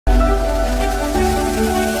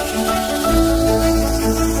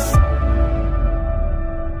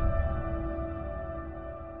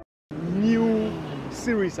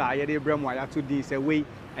series I dey bring mo ya to this way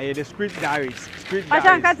the street diaries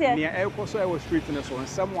near Elko so I was street in the so and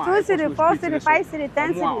someone 2 city 4 city 5 city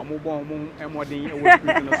 10 city mo bon emodin e was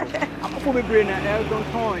street in the so I'm for be brain na Elton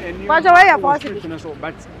ton and but where you 4 city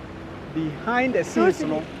but behind the scenes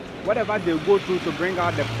no whatever they go through to bring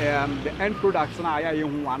out the end products na ya ye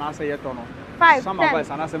hu ana say yeto no some of us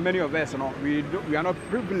and as many of us no we are not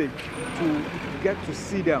privileged to get to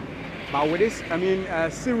see them. But with this, I mean,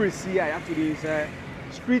 series here, I have to do is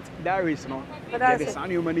street diaries, no. Yeah, the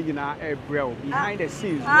sound you manage na behind the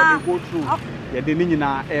scenes, what they go through. Yeah, the ninja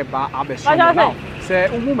na ba abeso now. Say,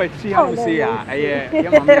 umu chi how say yeah,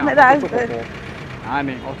 mama.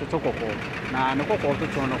 Ani, ototokoko. Na no koko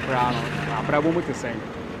ototo no kra no. Abrabo mu te sen.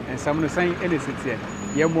 And some no sen any city.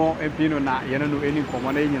 Ye mo empino na ye no any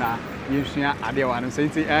komo na nyina ye sua ade wa no say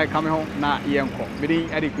come home na ye nko. Me din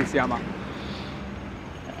ade Kwesiarmah.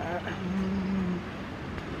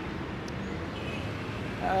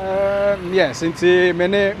 Yes, into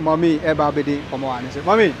many mommy eba bedi komo ani say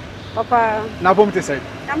mommy papa na bom te say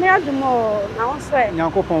na me adumo na wo so e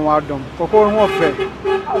Nyankopon wa dom koko ho ofe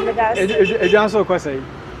ejan so ko say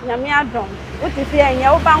na me adom wo ti fi enye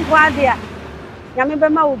wo banko ade a na me be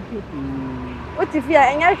ma obi wo ti fi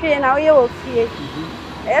enye hwe na wo ye wo fie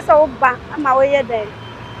e so wo ba ama wo ye den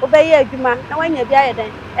wo be ye adwuma na wanya bi aye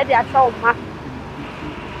den e de atwa wo ma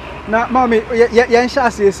na mommy ye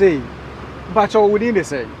nsha say but within the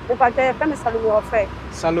say but family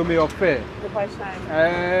Salome offer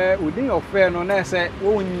within offer no na say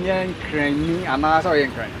wo nyen kranni ana say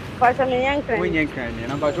yen kran but me yen kran wo nyen kranni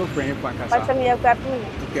na but wo friend kwa kasa but me yakwa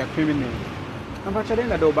pimi na but dey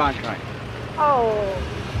na do ban kran oh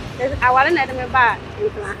awale na dem ba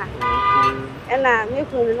nkla ha ena me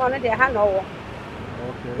kunu no dey ha no wo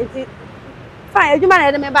okay fine adwuma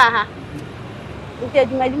na dem ba ha nti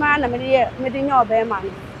adwuma na me dey nya oba ma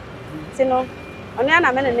no Sino, oni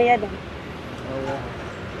ana me ne yedem.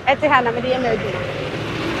 Eti ha na me dey ma adwuma.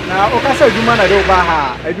 Na o ka say adwuma na do ba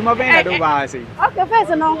ha, adwuma ben na do ba ha say. Okay,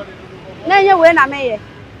 first no. Na nye we na me ye.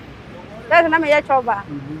 First na me ye choba.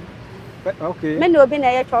 Okay. Me no obi na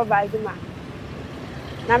ye choba adwuma.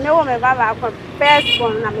 Na me wo me baba akọ first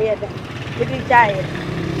born na me yedem. Me di jaye.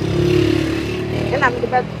 Na me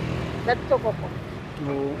be to kokko.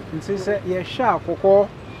 No, nti say ye sha kokko.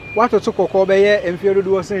 What to kokko be ye emfie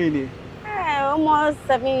do say ni? Almost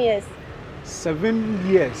 7 years. 7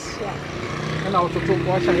 years. Yeah. And I want to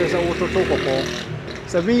watch and say what to kokko.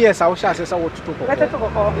 7 years I will share say what to kokko. Better to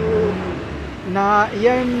kokko. Na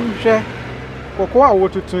yen hwe kokko a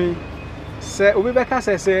what to say obi be ka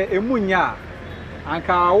say emunya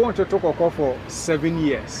anka I want to kokko for 7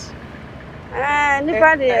 years.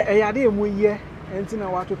 Nipa de e ya de emu ye enti na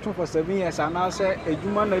what to for 7 years and now say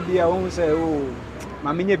adwuma na bia won say oh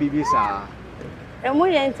ma menye bibi sa emu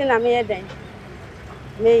ye enti na me ye den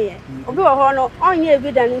me ye obi wo ho no onye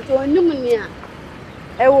ebi dan nti onum ni a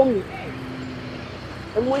ewo mi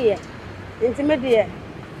emu ye enti me de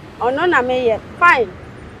ono na me ye fine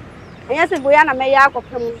enya se boya na me ye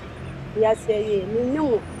akopem ya se ye ni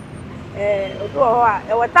num obi wo ho a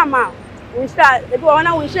e wotama unsha ebi wo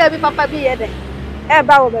na unsha ebi papa bi ye den e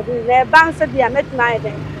ba wo ba bi na e ba nso dia metima ye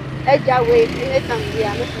den eja we ni tam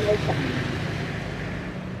dia metima eja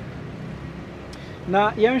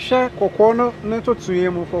na yenhwe kokko no ne totoye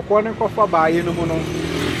mu kokko ne kofa baaye no mu no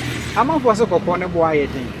amanfo se kokko ne bo aye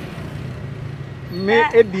den me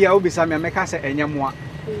ebia obisa me meka se enyemoa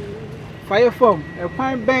fire form e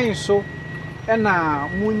kwan ben so e na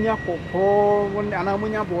munya kokko ana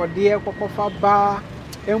munya bode kokofa ba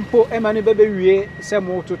empo e ma ne bebe wie se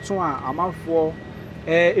mo toton a amanfo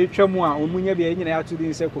etwamu a omunya bia nyina ya to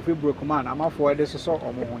din se Kofi Brokeman amanfo e de soso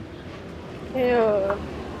omo ho yo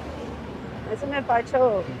ese me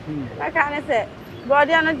pacho na kana se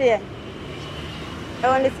body no de e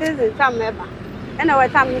won season tam meba e na we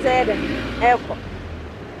tam se ye de e ko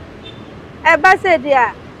e ba se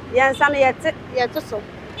dia yansa no ye to so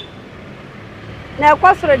na e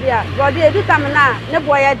ko soro dia body e du tam na ne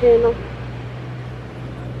boya den no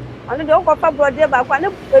ani de ko fa body ba kwa ne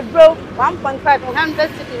bro 1.5 100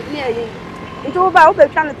 cedi ne ayi nti ba wo be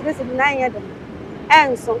twa no 3 cedi na ye de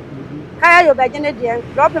enso kaya yo bagene die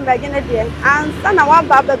drop in bagene die ansa na wa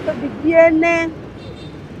ba to bibie ne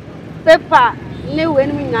paper ne we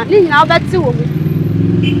ni nyina obeti wo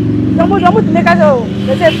mu do mu tine ka so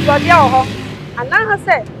se brother ho ana ha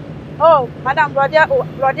se oh madam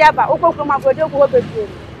brother ba okokro ma brother ko bedu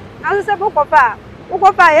na se ko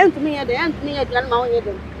fa ye ntumi ye de ma wo ye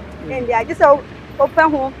de ndi agi se o fa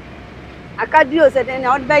ho akadio se de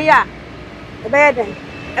na o be ya e be ye de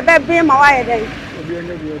e be bi ma wa ye de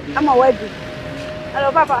ama wadi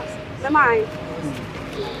hello papa me mai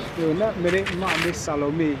Yo na mere ma me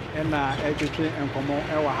Salome na etwetwe enkomo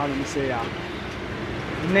e wa ha no se ya.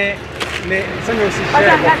 Ne se no si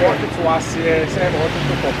share ko to ase se bo to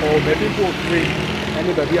kokko be people free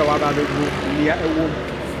any baby a wa ba be go nia ewo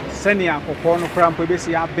sani akokko no kra mpo be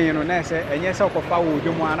si aben no na se enye se okofa wo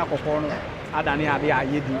dwemu ana kokko no adane ade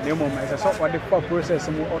ayedi na mo ma se so for the process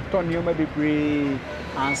mu otoni o ma bebre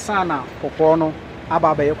ansa na kokko no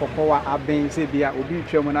aba be kokko wa aben se bia obi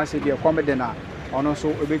twemu na se bia komede na ono so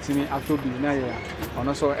obetimi afrobi na ya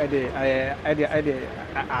ono so ede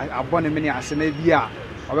abone mini ase na bia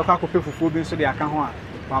obekwa kope fufuo bi nso de aka ho a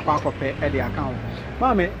wakwa kope ede aka ho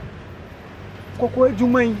mame kokko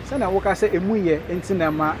adwuman se na woka se emuye enti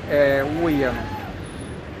na ma woye no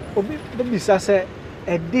obi de bisa se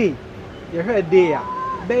ede ye hwe ede a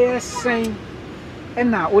be yesen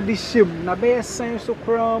na odi hyem na be yesen so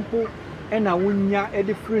krampo na wonya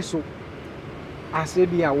ede free so ase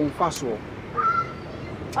bia wo mfa so.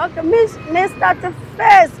 Okay, me start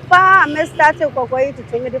first pa me start kokko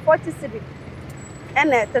to me the 40 cedi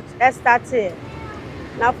and I started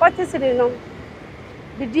now 40 cedi no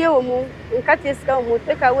bidie wo mu nkate ska wo mu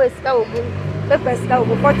take away ska wo mu paper ska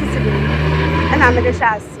wo 40 cedi and I made the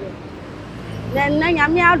chance then na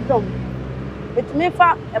nyame adom it me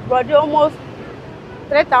for a brother almost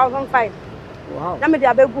 3,500. Wow. Na me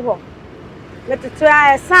dia begu ho me tutu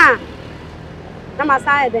esa na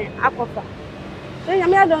masa eden akofa so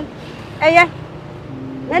nyame adon eye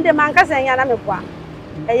me de manka se nya na me boa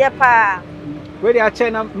eye pa we dey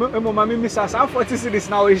ache na emo mama mi sasa 40 cedis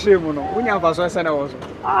na we shame no unya mfa so ese na wo so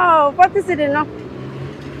 40 cedis no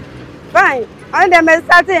fine and dem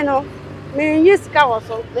start no me use ka wo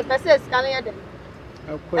so the person scan ye dem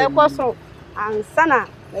e ko so ansana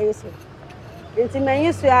me use enti me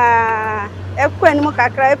use e ko enimu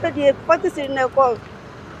kakra e pedi 40 cedis na ko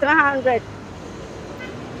 300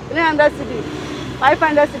 cedis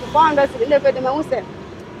 500 cedis 400 cedis le pedi me use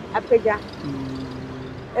apeja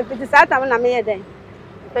e pedi sata na me ye den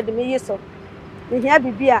pedi me use so me hia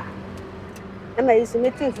bibia e me use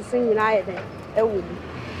me tin susu nyina ye den e wo bi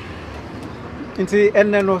nti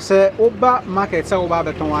enne no se oba market se oba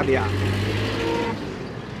beton ade a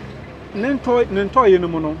nento ye no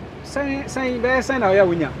mu no sen be sen na ya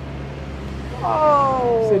wunya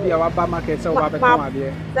se bia wa ba market se oba beton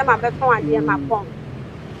ade se ma beton ade ma pon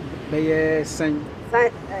be ye sen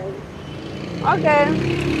okay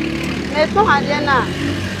me to ade na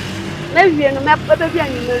wie no me be bia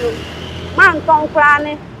nyime no man ton kra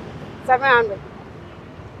ne 700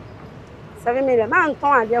 7 million man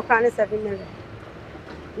ton ade kra ne 7 million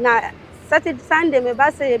na Saturday Sunday me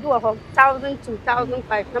ba say do 1,000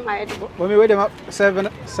 2,500 na my head bo me we dem 7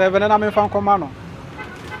 na me fan koma no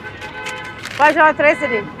ba jo 3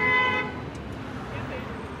 cedi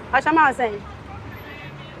acha ma say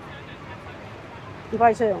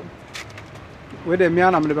ba jo we dem me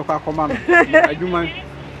na me be kwa koma no adwuma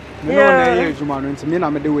me no na ye adwuma no nti me na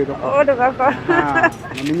me de we be kwa o de ba kwa na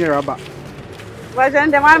me nyira ba ba jo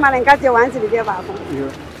ndem ma na nkate 1 cedi de ba kwa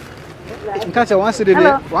nkate 1 cedi de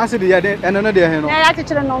 1 cedi ya de eno no de he no ya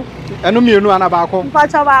chichire no eno mienu ana ba kwa mpa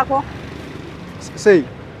cha ba kwa say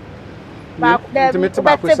ba de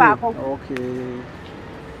ba kwa okay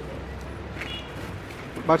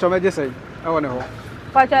ba cho me je say e wona ho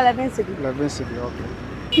pa cha 11 cedi okay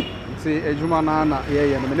see ejuma na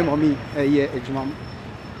ye no me mommy ye ejuma.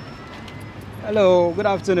 Hello, good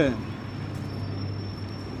afternoon.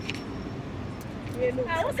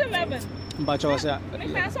 What's 11? Mbacho say.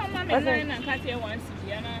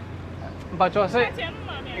 Mbacho say.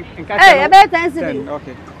 Hey, about 10 cedi.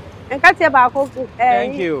 Okay. Nkate ba kwa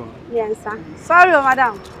Thank you. Yes, sir. Sorry,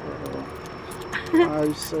 madam.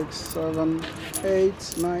 5, 6, 7,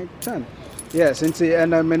 8, 9, 10. Yes, nti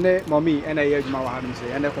ena mene mommy ena ye adwuma wa hadum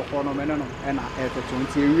say ena kokko no mene no ena eto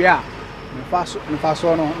nti wi a mfa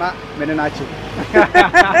so no na mene na chi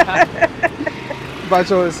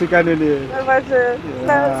bacho sikane ni bacho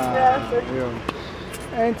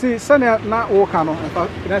nti sane na wo ka no mfa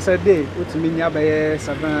na say day otimi nya be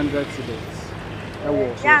 700 cedis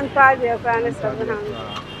ewo so ya nto ade kwa na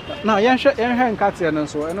 700 na yen nkate no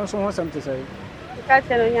so eno so ho sem te say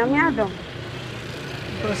nkate no nyame adom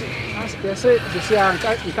yes, see, I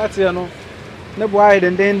can't see no. No boy,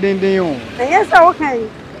 then you. Yes, okay.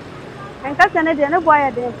 And Catherine, no boy,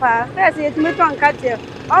 I didn't far. Yes, it's me to Catherine.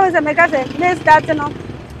 Always a make us a starting on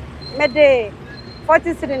midday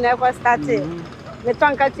 40 cedi never started. The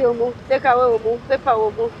tongue Catherine, take away,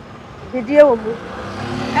 paper, video,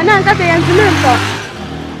 and then Catherine to live.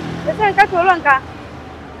 The same Catherine,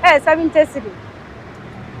 70 cedi.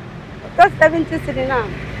 Just 70 cedi now.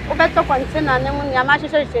 Better container, and then when you are much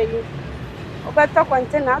shady. obeto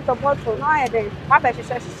container to bottle no aye den wa be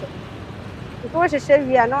hwehwe nto hwehwe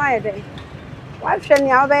wi a no aye den wa hwe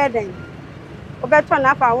ni a obe den obeto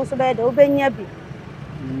na fa wo so be den obenya bi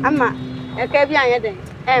ama eka bi anye den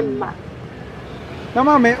emma na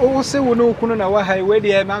mama o se wo no kunu na wa hai we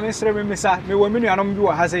de ma me sere me misa me wo menu anom bi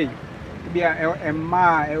wo ha sei bia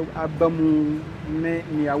emma abamu ne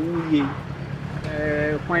ni awuye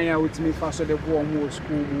kwan ya utimi fa so de bo mo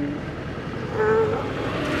school mu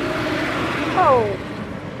oh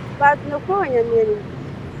but no ko nya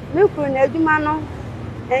me ku na aduma no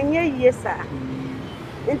enye yie sa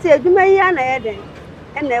nti aduma yi ana ye den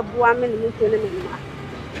e na ebua me ne ku ne me ma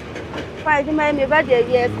fa aduma me ba de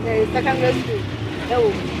years secondary school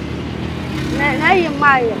ewo na yi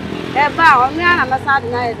maye e ba o me ana masa de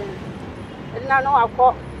na ye den na no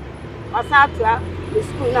akọ asatua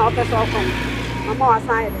school na office okon mama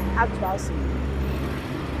wasan ye atua so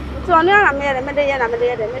so no ana me de ye na me de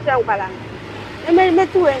ye de me twa nkwala me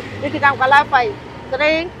tuwe we can qualify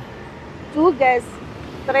 2 girls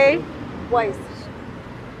 3 boys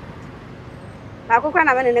ba ko kwa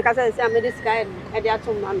na me ne ka say am this guy e dey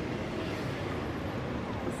atum mama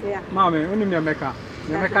see ya mama unu me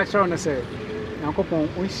meka chero ne say Yankopon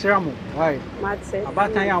unhyira mo why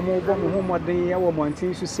abatan ya mo bo mo homoden ye wo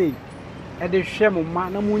montin so sei e de hwe mo ma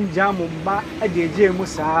na mo ngja mo ba e de eje mu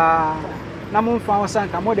saa na mo mfa wo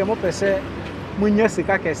sanka mo de mo pese munya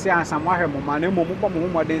sika kese ansa mo ahwe mo ma na mo bo mo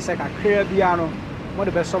homoden se kakra bia no mo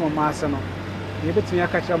de be so mo ma ase no ye betumi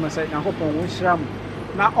aka chira mo se Yankopon unhyira mo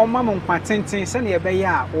na oma mo nkwa tenten se ne ye be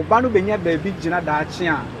ya oba no benya ba bi gina da ache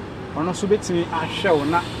a ono so betumi ahwe wo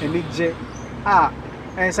na enigye a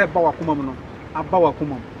ense ba wakoma mu no abawa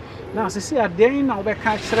kuma na sisi aden na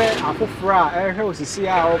obeka kire afoforo a ehwe osisi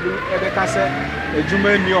a obi ebeka se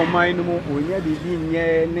ejuma ni oman no mu onya bibi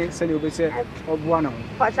nye ne se ne obese oboa na ho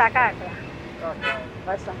pachaka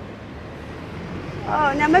pasa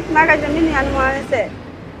oh na metuma ka mini anu an se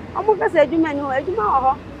omo ka se ejuma ni ho ejuma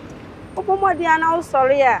ho obo modi ana o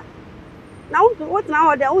sori a na wo tna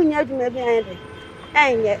ho de onya ejuma bi an de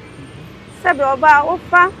enye sebe oba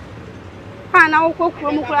ofa pa na wo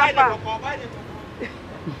kokuro mu kura pa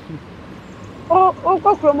o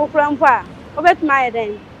kokuro mo kura mpa obetuma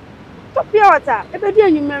eden to pure water ebedi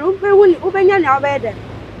anyumeru behuni ubenya na obede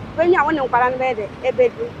benya woni nkwara na bede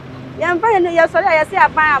ebedi ya mfa ne ya sori ya se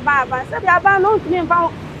aban se bia aban no ntumi mfa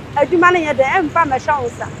adwuma na ye de emfa mesha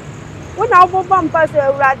wonsa wona obobom mpa se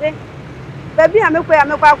awurade baby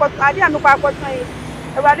amekwa akoto ade amekwa akoto yi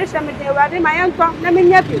awurade hwemede awurade ma ye nto na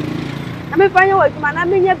menya bi na mefa ye wadwuma na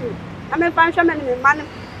menya bi na mefa hweme ne me ma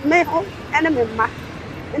me ho ene me ma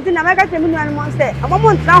nti na meka temi nuanu mo se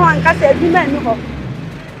omo ntra ho anka se adwuma ni ho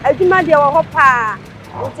adwuma de wo ho pa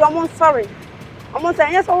nti omo sorry omo se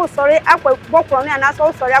yen so wo sorry akwa bokoro ni ana so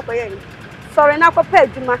wo sorry akwa ye sorry na akwa pa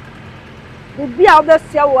adwuma bibi a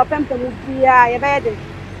obesia wo apempem bia ye be de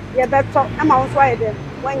ye be to e ma wo so ye de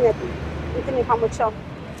wanya bi nti ni pamo cho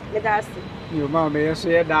me da ase yo ma me yeso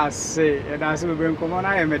ye da ase be nkomo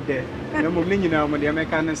na ye me de na mo ni nyina mo de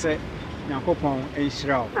meka ne se Yankopon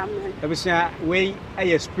enhyira. Amen. Ebusia we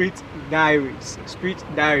aye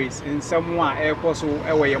Diaries in someone airport so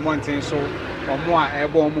ewe ye mountain so omo a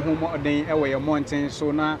ebo omo ho den ewe ye mountain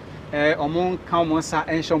so na omo kan mo sa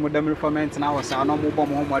enhye omo dam reformment na wo sa na omo bo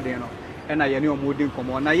mo ho den no e na ye ne omo din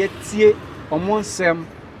komo na ye tie omo nsem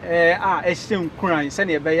a ehye nkuran se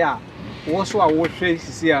ne ebe ya wo so a wo hwe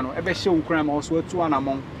sisi a no ebe hye nkuran ma wo so atu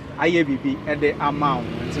anamon aye bibi e de amount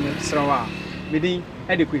ntine srawa midin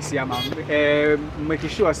e de Kwesiarmah make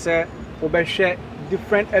sure say obehwe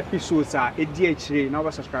different episodes a GHs40 na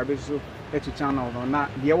over subscribe so to channel no na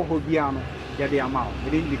de wo ho bia no ye de amount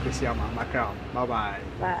midin de Kwesiarmah makra bye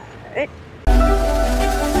bye